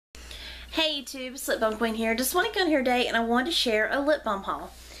Hey YouTube, it's Lip Balm Queen here. Just want to come here today and I wanted to share a lip balm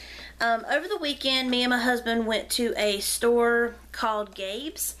haul. Over the weekend, me and my husband went to a store called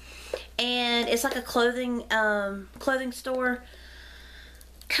Gabe's, and it's like a clothing store,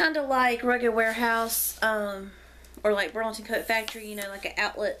 kind of like Rugged Warehouse, or like Burlington Coat Factory, you know, like an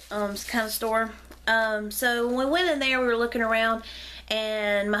outlet kind of store. So when we went in there, we were looking around,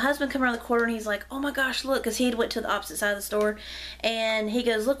 and my husband came around the corner and he's like, oh my gosh, look, because he went to the opposite side of the store, and he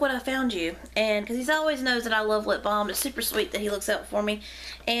goes, look what I found you. And because he always knows that I love lip balm, it's super sweet that he looks out for me.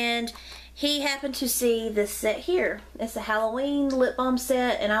 And he happened to see this set here. It's a Halloween lip balm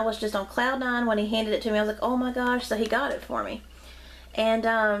set, and I was just on cloud nine when he handed it to me. I was like, oh my gosh, so he got it for me.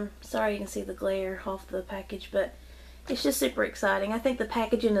 And sorry you can see the glare off the package, but it's just super exciting. I think the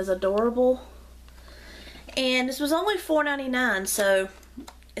packaging is adorable. And this was only $4.99, so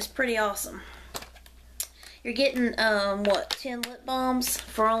it's pretty awesome. You're getting, what, 10 lip balms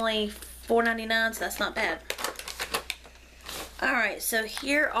for only $4.99, so that's not bad. Alright, so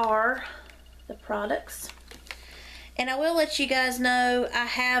here are the products. And I will let you guys know, I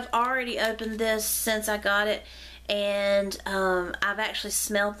have already opened this since I got it. And I've actually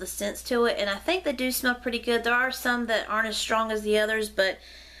smelled the scents to it, and I think they do smell pretty good. There are some that aren't as strong as the others, but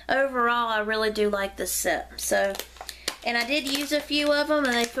overall I really do like this set. So, and I did use a few of them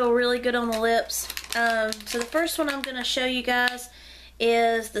and they feel really good on the lips. So the first one I'm going to show you guys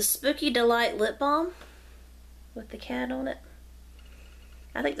is the Spooky Delight Lip Balm with the cat on it.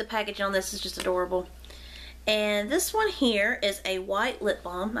 I think the packaging on this is just adorable. And this one here is a white lip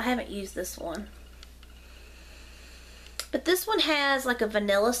balm. I haven't used this one, but this one has like a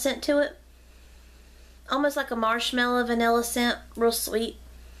vanilla scent to it, almost like a marshmallow vanilla scent, real sweet.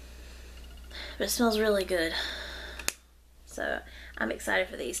 But it smells really good. So I'm excited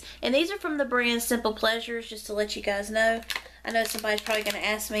for these. And these are from the brand Simple Pleasures, just to let you guys know. I know somebody's probably going to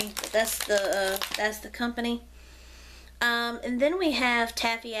ask me, but that's the company. And then we have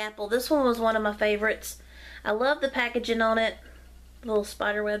Taffy Apple. This one was one of my favorites. I love the packaging on it. Little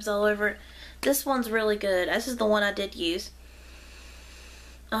spider webs all over it. This one's really good. This is the one I did use.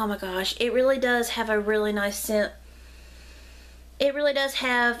 Oh my gosh, it really does have a really nice scent. It really does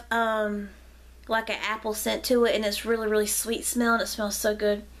have like an apple scent to it, and it's really sweet smell, and it smells so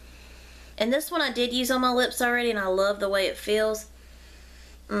good. And this one I did use on my lips already, and I love the way it feels.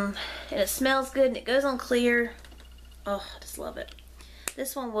 And it smells good, and it goes on clear. Oh, I just love it.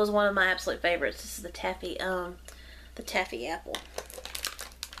 This one was one of my absolute favorites. This is the Taffy Apple.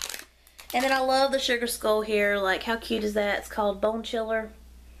 And then I love the Sugar Skull here. Like, how cute is that? It's called Bone Chiller.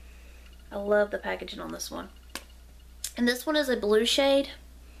 I love the packaging on this one. And this one is a blue shade.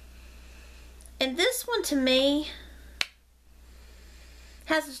 And this one, to me,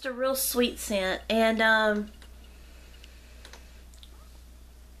 has just a real sweet scent. And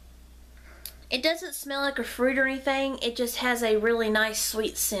it doesn't smell like a fruit or anything. It just has a really nice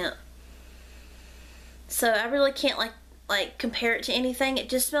sweet scent. So I really can't like compare it to anything. It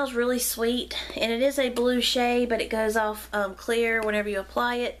just smells really sweet. And it is a blue shade, but it goes off clear whenever you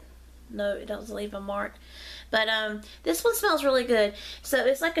apply it. No, it doesn't leave a mark. But this one smells really good. So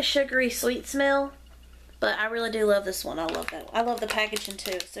it's like a sugary sweet smell. But I really do love this one. I love that one. I love the packaging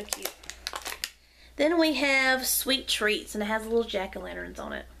too. It's so cute. Then we have Sweet Treats, and it has little jack-o'-lanterns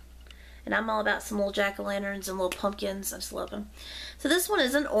on it. And I'm all about some little jack-o'-lanterns and little pumpkins. I just love them. So this one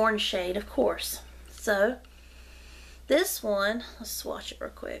is an orange shade, of course. So this one, let's swatch it real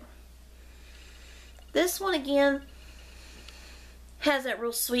quick. This one again has that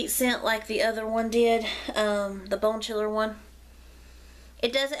real sweet scent like the other one did, the Bone Chiller one.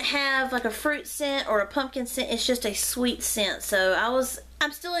 It doesn't have like a fruit scent or a pumpkin scent. It's just a sweet scent. So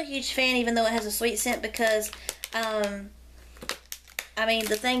I'm still a huge fan, even though it has a sweet scent, because I mean,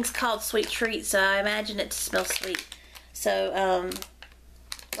 the thing's called Sweet Treats, so I imagine it to smell sweet. So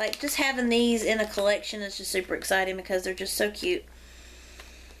like, just having these in a collection is just super exciting because they're just so cute.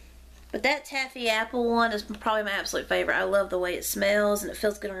 But that Taffy Apple one is probably my absolute favorite. I love the way it smells, and it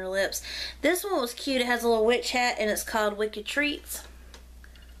feels good on your lips. This one was cute. It has a little witch hat, and it's called Wicked Treats.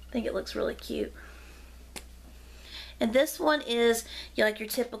 I think it looks really cute. And this one is like your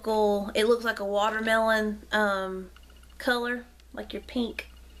typical, it looks like a watermelon color, like your pink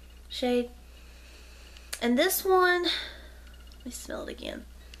shade. And this one, let me smell it again.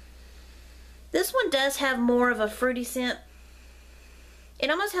 This one does have more of a fruity scent. It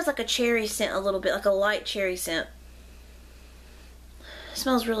almost has like a cherry scent a little bit, like a light cherry scent. It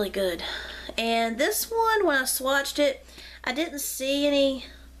smells really good. And this one, when I swatched it, I didn't see any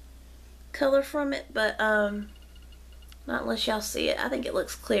color from it, but not unless y'all see it. I think it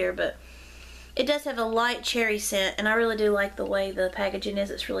looks clear, but it does have a light cherry scent, and I really do like the way the packaging is.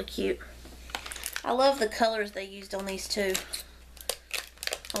 It's really cute. I love the colors they used on these two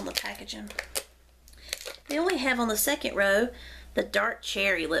on the packaging. Then we have on the second row the dark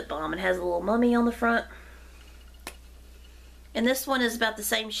cherry lip balm. It has a little mummy on the front. And this one is about the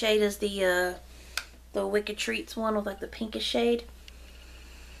same shade as the Wicked Treats one with like the pinkish shade.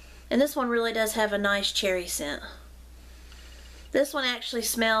 And this one really does have a nice cherry scent. This one actually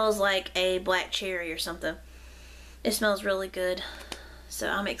smells like a black cherry or something. It smells really good. So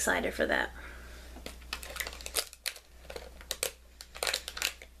I'm excited for that.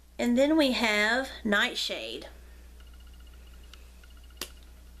 And then we have Nightshade.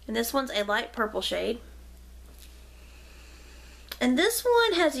 And this one's a light purple shade. And this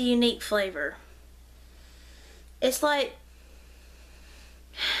one has a unique flavor. It's like,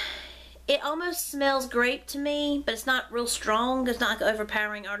 it almost smells grape to me, but it's not real strong. It's not like an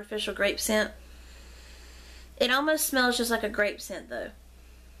overpowering artificial grape scent. It almost smells just like a grape scent though.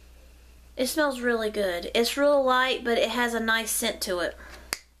 It smells really good. It's real light, but it has a nice scent to it.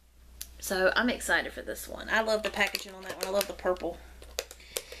 So I'm excited for this one. I love the packaging on that one. I love the purple.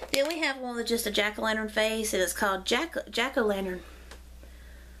 Then we have one with just a jack-o'-lantern face, and it's called Jack-o'-lantern.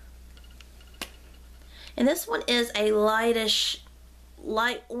 And this one is a lightish,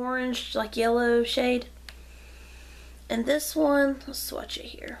 light orange, like yellow shade. And this one, let's swatch it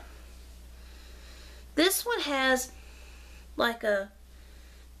here. This one has like a,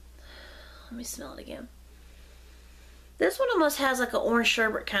 let me smell it again. This one almost has like an orange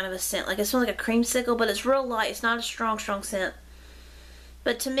sherbet kind of a scent. Like it smells like a creamsicle, but it's real light. It's not a strong scent.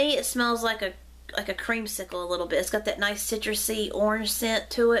 But to me, it smells like a creamsicle a little bit. It's got that nice citrusy orange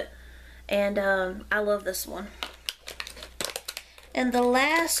scent to it. And I love this one. And the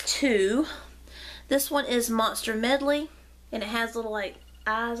last two, this one is Monster Medley. And it has little like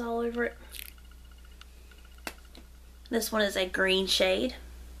eyes all over it. This one is a green shade.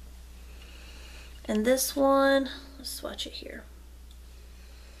 And this one, let's swatch it here.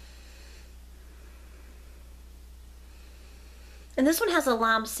 And this one has a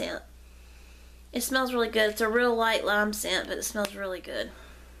lime scent. It smells really good. It's a real light lime scent, but it smells really good.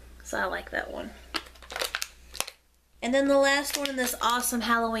 So I like that one. And then the last one in this awesome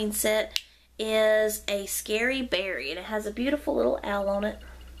Halloween set is a Scary Berry. And it has a beautiful little owl on it.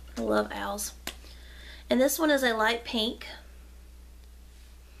 I love owls. And this one is a light pink.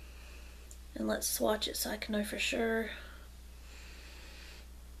 And let's swatch it so I can know for sure.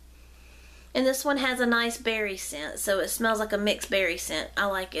 And this one has a nice berry scent, so it smells like a mixed berry scent. I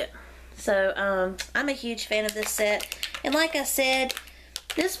like it. So I'm a huge fan of this set. And like I said,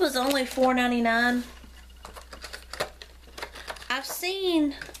 this was only $4.99. I've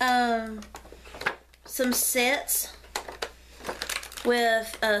seen some sets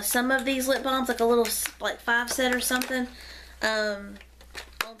with some of these lip balms, like a little like 5 set or something, on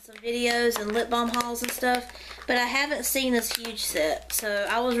some videos and lip balm hauls and stuff. But I haven't seen this huge set, so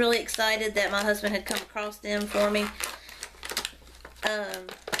I was really excited that my husband had come across them for me.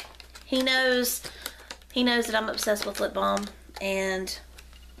 He knows that I'm obsessed with lip balm, and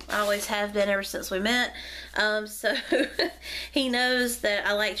I always have been ever since we met. So he knows that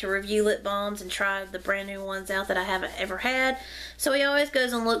I like to review lip balms and try the brand new ones out that I haven't ever had. So he always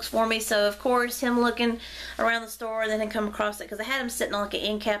goes and looks for me. So of course, him looking around the store and then come across it, because I had him sitting on like an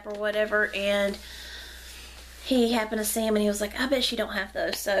end cap or whatever, and he happened to see him and he was like, I bet you don't have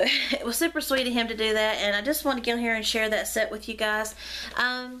those. So it was super sweet of him to do that, and I just want to get on here and share that set with you guys.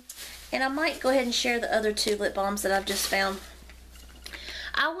 And I might go ahead and share the other 2 lip balms that I've just found.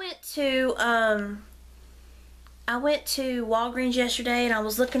 I went to Walgreens yesterday, and I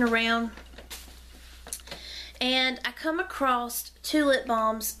was looking around, and I come across 2 lip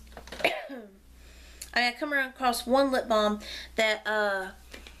balms. I come across one lip balm that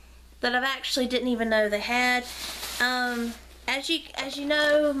that I've actually didn't even know they had. As you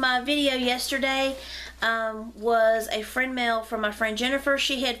know, my video yesterday was a friend mail from my friend Jennifer.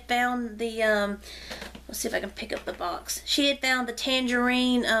 She had found the let's see if I can pick up the box. She had found the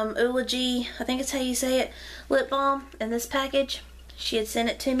Tangerine Eulogy, I think it's how you say it, lip balm in this package. She had sent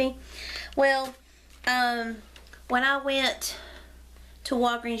it to me. Well, when I went to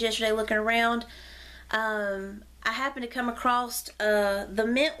Walgreens yesterday looking around, I happened to come across the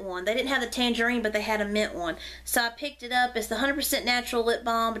mint one. They didn't have the tangerine, but they had a mint one. So I picked it up. It's the 100% natural lip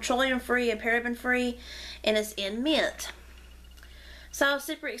balm, petroleum free and paraben free, and it's in mint. So I was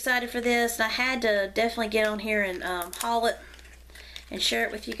super excited for this, and I had to definitely get on here and haul it and share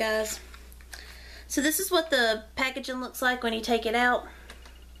it with you guys. So this is what the packaging looks like when you take it out.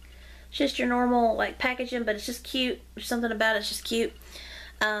 It's just your normal like packaging, but it's just cute. There's something about it, it's just cute.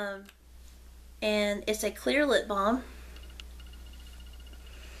 And it's a clear lip balm.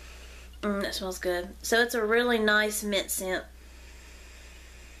 That smells good. So it's a really nice mint scent.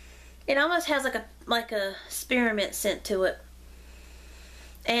 It almost has like a spearmint scent to it.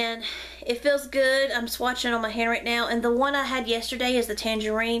 And it feels good. I'm swatching it on my hand right now. And the one I had yesterday is the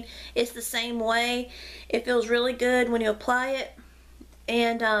tangerine. It's the same way. It feels really good when you apply it.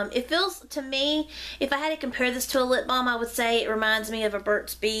 And it feels, to me, if I had to compare this to a lip balm, I would say it reminds me of a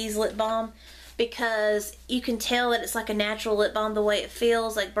Burt's Bees lip balm. Because you can tell that it's like a natural lip balm the way it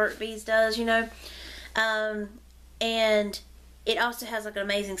feels, like Burt's Bees does, you know. And it also has like an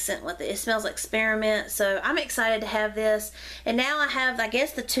amazing scent with it. It smells like spearmint, so I'm excited to have this. And now I have, I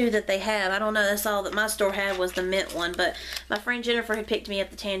guess, the two that they have. I don't know, that's all that my store had was the mint one, but my friend Jennifer had picked me up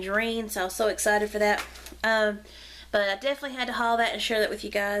the tangerine, so I was so excited for that. But I definitely had to haul that and share that with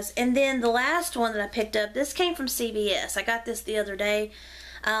you guys. And then the last one that I picked up, this came from CVS. I got this the other day.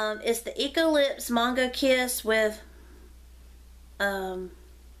 It's the Eco Lips Mango Kiss with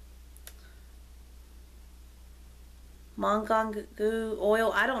Mongongu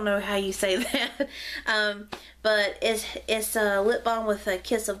oil. I don't know how you say that. But it's a lip balm with a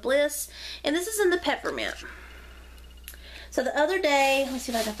kiss of bliss. And this is in the peppermint. So the other day, let me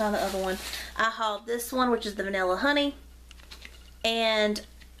see if I can find the other one. I hauled this one, which is the vanilla honey. And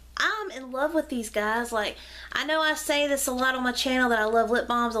I'm in love with these guys. Like, I know I say this a lot on my channel that I love lip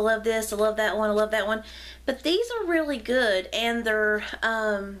balms. I love this. I love that one. I love that one. But these are really good. And they're,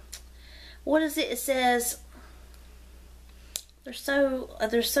 what is it? It says, there's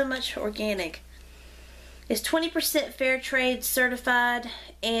so much organic. It's 20% fair trade certified,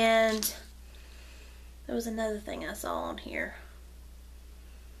 and there was another thing I saw on here.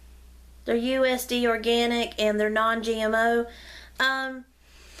 They're USD organic and they're non-GMO.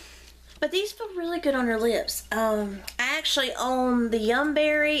 But these feel really good on your lips. I actually own the Yum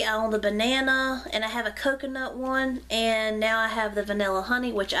Berry, I own the banana, and I have a coconut one, and now I have the vanilla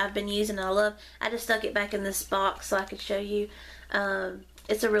honey, which I've been using and I love. I just stuck it back in this box so I could show you.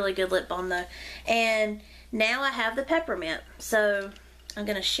 It's a really good lip balm though. And now I have the peppermint, so I'm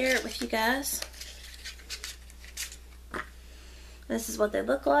going to share it with you guys. This is what they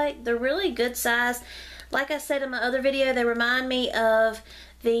look like. They're really good size. Like I said in my other video, they remind me of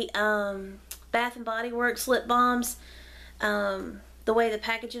the Bath and Body Works lip balms. The way the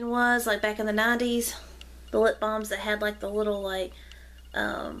packaging was, like back in the 90s. The lip balms that had like the little like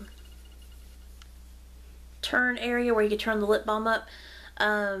turn area where you could turn the lip balm up.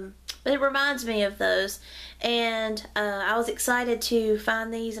 But it reminds me of those. And I was excited to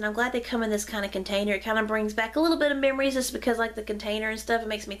find these, and I'm glad they come in this kind of container. It kind of brings back a little bit of memories just because like the container and stuff, it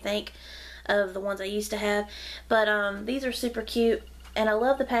makes me think of the ones I used to have. But these are super cute, and I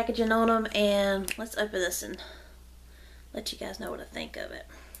love the packaging on them. And let's open this and let you guys know what I think of it.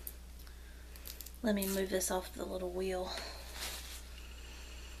 Let me move this off the little wheel.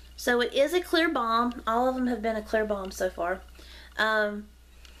 So it is a clear balm. All of them have been a clear balm so far. Oh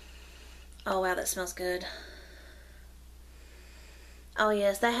wow, that smells good. Oh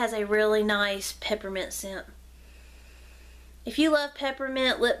yes, that has a really nice peppermint scent. If you love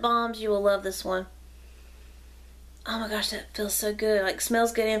peppermint lip balms, you will love this one. Oh my gosh, that feels so good. Like,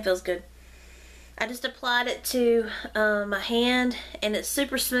 smells good and feels good. I just applied it to my hand, and it's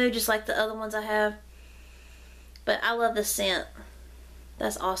super smooth just like the other ones I have. But I love the scent.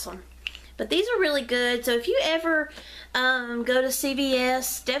 That's awesome. But these are really good. So if you ever go to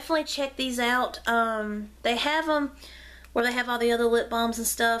CVS, definitely check these out. They have them where they have all the other lip balms and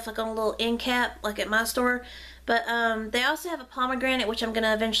stuff, like on a little end cap, like at my store. But they also have a pomegranate, which I'm going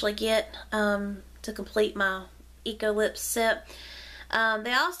to eventually get to complete my Eco Lips set.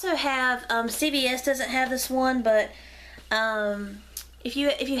 They also have, CVS doesn't have this one, but if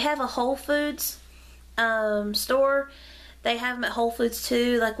you have a Whole Foods store, they have them at Whole Foods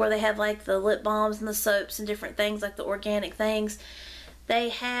too, like where they have like the lip balms and the soaps and different things, like the organic things.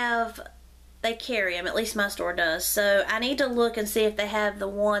 They carry them, at least my store does. So I need to look and see if they have the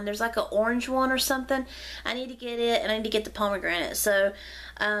one, there's like an orange one or something. I need to get it, and I need to get the pomegranate. So,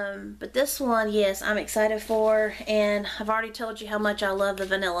 but this one, yes, I'm excited for, and I've already told you how much I love the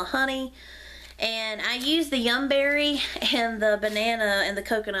vanilla honey. And I use the Yum Berry and the banana and the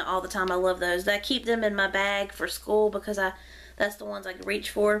coconut all the time. I love those. I keep them in my bag for school because that's the ones I can reach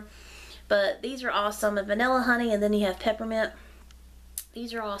for. But these are awesome. A vanilla honey, and then you have peppermint.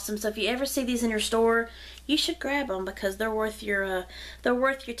 These are awesome. So if you ever see these in your store, you should grab them because they're worth your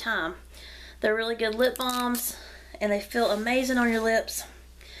time. They're really good lip balms, and they feel amazing on your lips.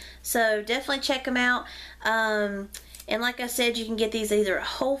 So definitely check them out. And like I said, you can get these either at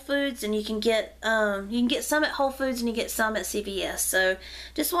Whole Foods, and you can get some at Whole Foods, and you get some at CVS. So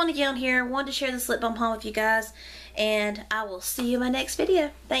just wanted to get on here, wanted to share this lip balm haul with you guys, and I will see you in my next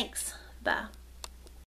video. Thanks. Bye.